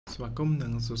ស្វាគមន៍និ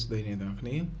ងសួស្តីអ្នកទាំងអស់គ្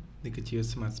នានេះគឺជា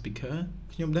Smart Speaker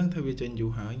ខ្ញុំដឹងថាវាចេញយូ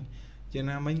រហើយយ៉ាង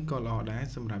ណាមិញក៏ល្អដែរ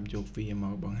សម្រាប់យកវាម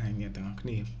កបង្ហាញអ្នកទាំងអស់គ្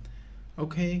នាអូ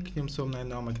ខេខ្ញុំសូមណែ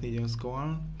នាំឲ្យគ្នាយើងស្គា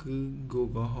ល់គឺ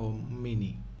Google Home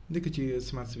Mini នេះគឺជា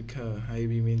Smart Speaker ហើយ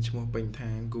វាមានឈ្មោះពេញថា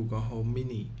Google Home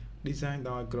Mini design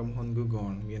ដោយក្រុមហ៊ុន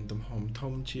Google មានទំហំ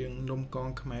ធំជាងនំកង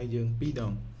ខ្មែរយើង2ដ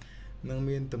ងនិង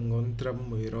មានទម្ងន់ត្រឹម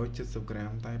170ក្រា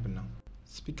មតែប៉ុណ្ណោះ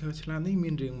Speaker ឆ្លាតនេះមា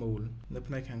នរាងមូលនៅ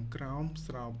ផ្នែកខាងក្រោម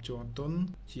ស្រោបជ័រទន់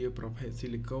ជាប្រភេទស៊ី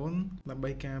លីកូនដើម្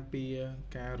បីការពារ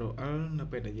ការរអិលនៅ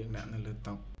ពេលដែលយើងដាក់នៅលើ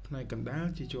តុផ្នែកកណ្ដាល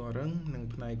ជាជ័ររឹងនិង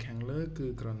ផ្នែកខាងលើគឺ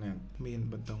ក្រណាត់មាន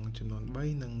ប៊ូតុងចំនួន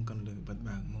3និងកន្លឹះបិទ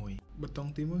បើកមួយប៊ូតុង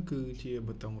ទី1គឺជា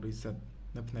ប៊ូតុង Reset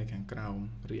នៅផ្នែកខាងក្រោម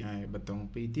រីឯប៊ូតុង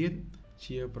2ទៀត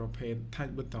ជាប្រភេទ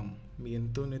Touch ប៊ូតុងមាន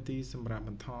តួនាទីសម្រាប់ប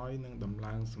ន្ថយនិងដំ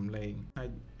ឡើងសំឡេងអា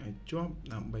ចឲ្យជាប់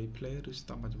ដើម្បី play ឬ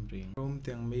stop បទចម្រៀងរួម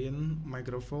ទាំងមាន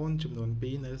microphone ចំនួន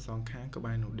2នៅសងខាងក្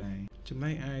បែរនោះដែរចំ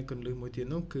ណែកឯគន្លឹះមួយទៀត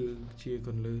នោះគឺជាគ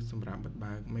ន្លឹះសម្រាប់បិទ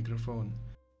បើក microphone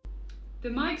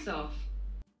The mic's off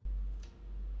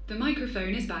The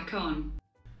microphone is back on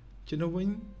ជំនួសវិញ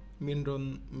មានរុន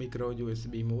micro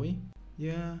USB មួយ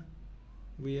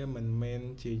វាមិនមែន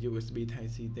ជា USB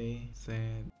Type C ទេ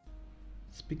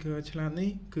Speaker ឆ្លាតនេះ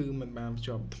គឺមិនបានភ្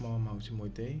ជាប់ថ្មមកជាមួយ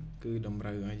ទេគឺតម្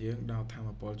រូវឲ្យយើងដោតថាម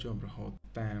ពលជាប់រហូត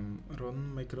តាមរុន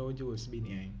micro USB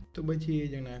នេះឯងទោះបីជា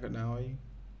យ៉ាងណាក៏ដោយ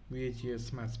វាជា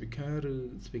Smart Speaker ឬ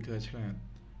Speaker ឆ្លាត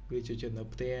វាចូលចិត្តនៅ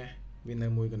ផ្ទះវានៅ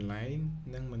មួយកន្លែង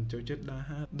និងមិនចូលចិត្តដើរ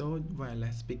ហើរដូច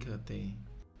wireless speaker ទេ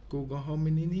Google Home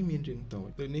Mini នេះមានរាងតូច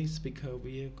ដូចនេះ Speaker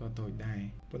វាក៏តូចដែរ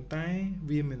ប៉ុន្តែ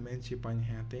វាមិនមែនជាបញ្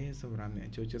ហាទេសម្រាប់អ្នក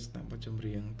ចូលចិត្តស្ដាប់បទចម្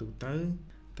រៀងទូទៅ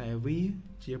តែវា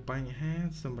ជាបញ្ហា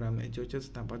សម្រាប់អ្នកចូលចិត្ត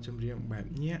ស្ដាប់បទចម្រៀងបែប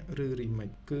ញាក់ឬ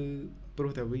remix គឺព្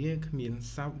រោះតែវាគ្មាន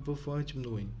subwoofer ជំ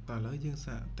នួយតើឥឡូវយើង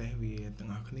សាកតេស្តវាទាំង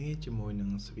អស់គ្នាជាមួយនឹង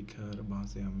speaker របស់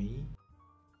Xiaomi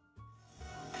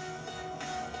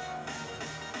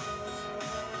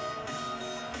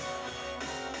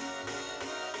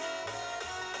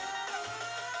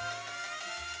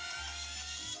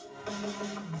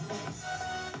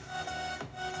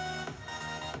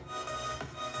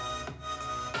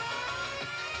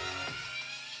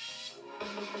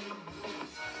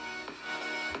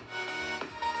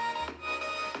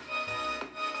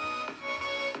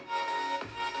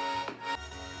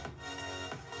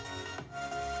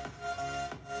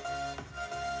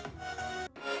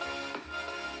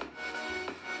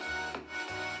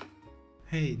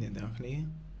Hey អ្នកទាំងអស់គ្នា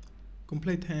កុំភ្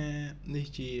លេចថានេះ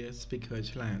ជា speaker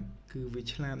ឆ្លាតគឺវា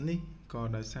ឆ្លាតនេះក៏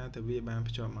ដោយសារតែវាបាន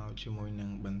ភ្ជាប់មកជាមួយនឹ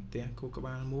ងបន្ទះខួរក្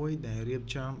បាលមួយដែលរៀប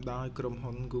ចំដោយក្រុម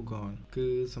ហ៊ុន Google គឺ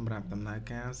សម្រាប់ដំណើរ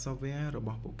ការ software រប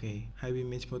ស់ពួកគេហើយវា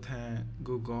មានឈ្មោះថា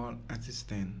Google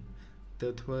Assistant ទើ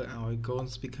បធ្វើឲ្យកូន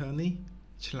speaker នេះ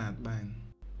ឆ្លាតបាន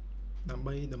ដើម្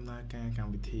បីដំណើរការកម្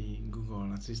មវិធី Google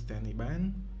Assistant នេះបាន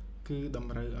គឺត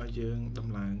ម្រូវឲ្យយើងដំ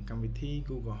ឡើងកម្មវិធី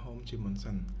Google Home ជាមុន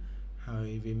សិនហើយ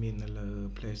វាមាននៅលើ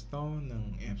Play Store និង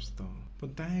App Store ប៉ុ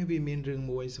ន្តែវាមានរឿង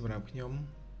មួយសម្រាប់ខ្ញុំ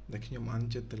ដែលខ្ញុំអន់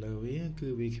ចិត្តទៅលើវាគឺ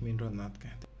វាគ្មានរន្ធត់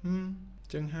កាស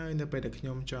ចឹងហើយនៅពេលដែលខ្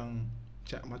ញុំចង់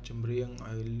ចាក់បទចម្រៀង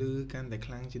ឲ្យលឺកាន់តែ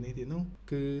ខ្លាំងជាងនេះទៀតនោះ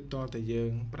គឺតើតែយើ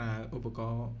ងប្រើឧបក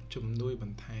រណ៍ជំនួយប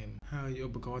ន្ថែមហើយឧ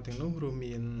បករណ៍ទាំងនោះរួម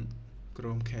មាន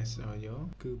Chromecast Audio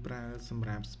គឺប្រើសម្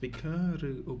រាប់ speaker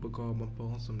ឬឧបករណ៍បំព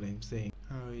ងសំឡេងផ្សេង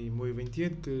ហើយមួយវិញទៀ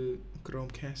តគឺ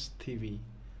Chromecast TV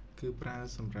គឺប្រើ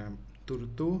សម្រាប់ទូរ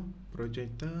ទស្សន៍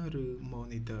projector ឬ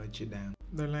monitor ជាដើម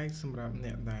ដោយឡែកសម្រាប់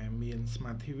អ្នកដែលមាន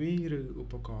smart TV ឬឧ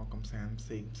បករណ៍កម្សាន្តផ្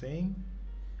សេង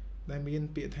ដែលមាន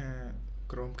ពាក្យថា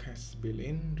Chromecast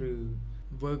built-in ឬ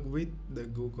work with the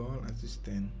Google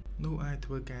Assistant នោះអាច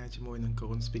ធ្វើការជាមួយនឹងកូ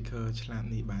ន speaker ឆ្លាត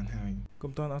នេះបានហើយ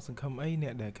កុំតន់អត់សង្ឃឹមអីអ្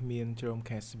នកដែលគ្មាន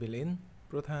Chromecast built-in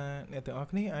ព្រោះថាអ្នកទាំងអស់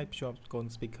គ្នាអាចភ្ជាប់កូន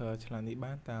speaker ឆ្លាតនេះ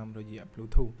បានតាមរយៈ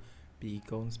Bluetooth ពី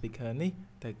កូន speaker នេះ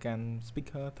ទៅកាន់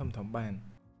speaker ធំៗបាន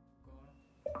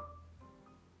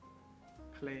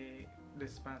Play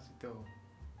Despacito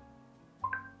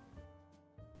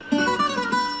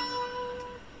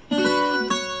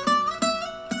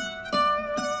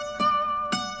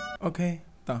អូខេ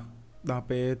តោះដល់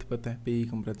ពេលធ្វើតេស្តពី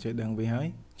កម្រិតចេះដឹងវាហើយ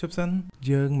ជប់សិន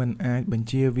យើងមិនអាចបញ្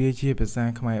ជាវាជាភាសា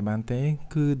ខ្មែរបានទេ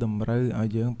គឺតម្រូវឲ្យ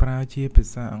យើងប្រើជាភា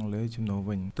សាអង់គ្លេសជំនួស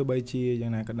វិញទោះបីជាយ៉ា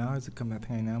ងណាក៏ដោយសង្ឃឹមថា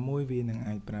ថ្ងៃណាមួយវានឹង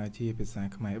អាចប្រើជាភាសា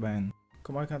ខ្មែរបាន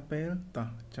កុំឲ្យខាតពេលតោះ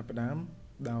ចាប់ផ្ដើម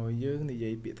ដោយយើងនិយា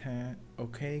យពាក្យថា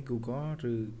Okay Google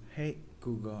ឬ Hey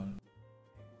Google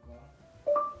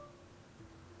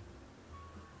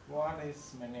What is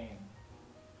my name?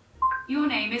 Your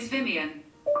name is Vimean.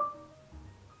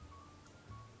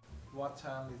 What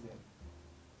time is it?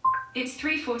 It's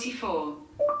 3:44.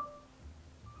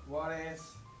 What is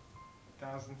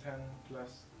 1010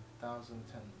 plus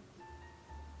 1010?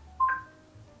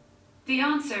 The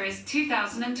answer is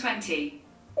 2020.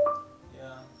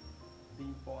 Yeah,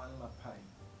 pinpoint my pipe.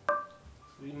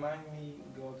 Remind me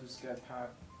go to skate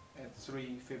park at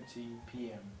 3:50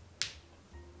 p.m.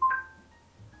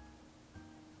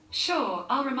 Sure,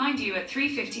 I'll remind you at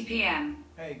 3:50 p.m.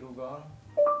 Hey Google,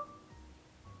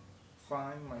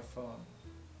 find my phone.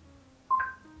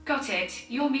 Got it,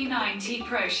 your Mi 9T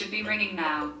Pro should be ringing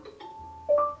now.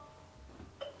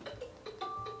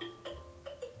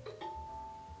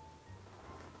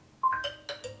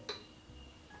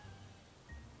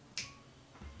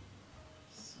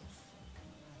 So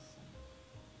fucking awesome.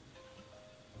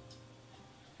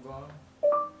 Google,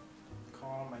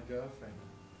 call my girlfriend.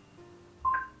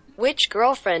 Which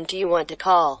girlfriend do you want to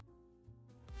call?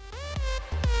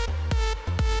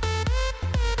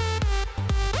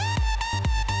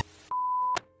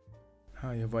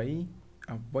ហើយអ្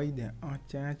វីដែលអស្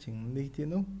ចារ្យជាងនេះទៀត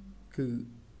នោះគឺ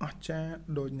អស្ចារ្យ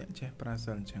ដូចអ្នកចេះប្រើ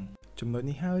សិលអញ្ចឹងចំណុច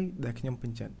នេះហើយដែលខ្ញុំពេ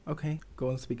ញចិត្តអូខេកូ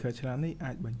ន speaker ឆ្លាតនេះ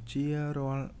អាចបញ្ជា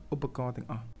រាល់ឧបករណ៍ទាំង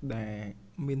អស់ដែល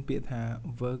មានពាក្យថា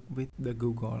work with the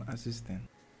Google Assistant.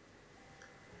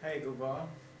 Hey Google,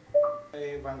 play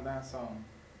Vanda song.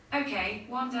 Okay,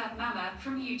 Wanda Mama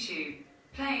from YouTube.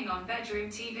 Playing on bedroom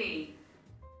TV.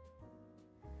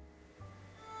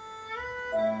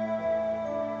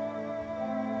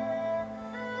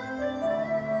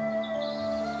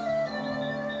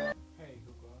 Hey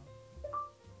Google,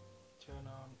 turn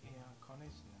on air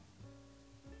conditioner.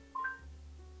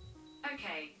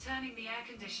 Okay, turning the air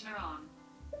conditioner on.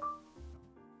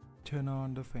 Turn on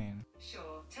the fan.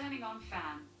 Sure, turning on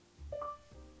fan.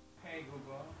 Hey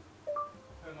Google,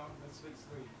 turn on the switch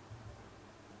 3.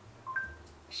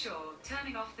 Sure,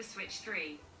 turning off the switch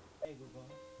 3. Hey Google,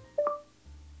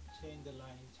 change the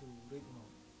line to read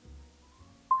mode.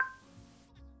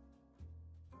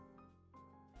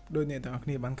 ដោយអ្នកទាំងអស់គ្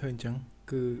នាបានឃើញអញ្ចឹង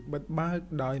គឺបិទបើក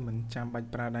ដោយមិនចាំបាច់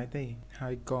ប្រើដៃទេហើ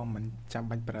យក៏មិនចាំ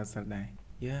បាច់ប្រើសិលដែរ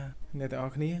អ្នកទាំងអ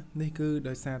ស់គ្នានេះគឺ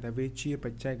ដោយសារតែវាជាប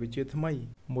ច្ចេកវិទ្យាថ្មី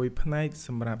មួយផ្នែកស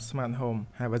ម្រាប់ Smart Home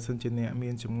ហើយបើសិនជាអ្នក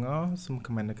មានចម្ងល់សូម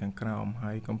comment នៅខាងក្រោម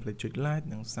ហើយកុំភ្លេចចុច like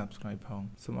និង subscribe ផង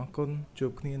សូមអរគុណជួ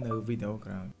បគ្នានៅវីដេអូ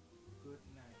ក្រោយ Good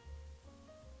night.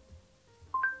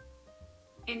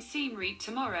 In Siem Reap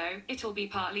tomorrow, it'll be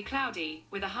partly cloudy,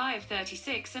 with a high of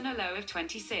 36 and a low of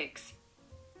 26.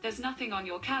 There's nothing on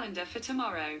your calendar for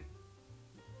tomorrow.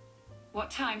 What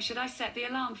time should I set the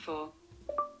alarm for?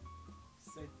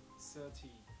 6:30.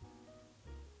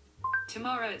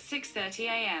 Tomorrow at 6:30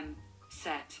 a.m.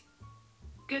 Set.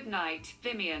 Good night,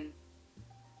 Vimean.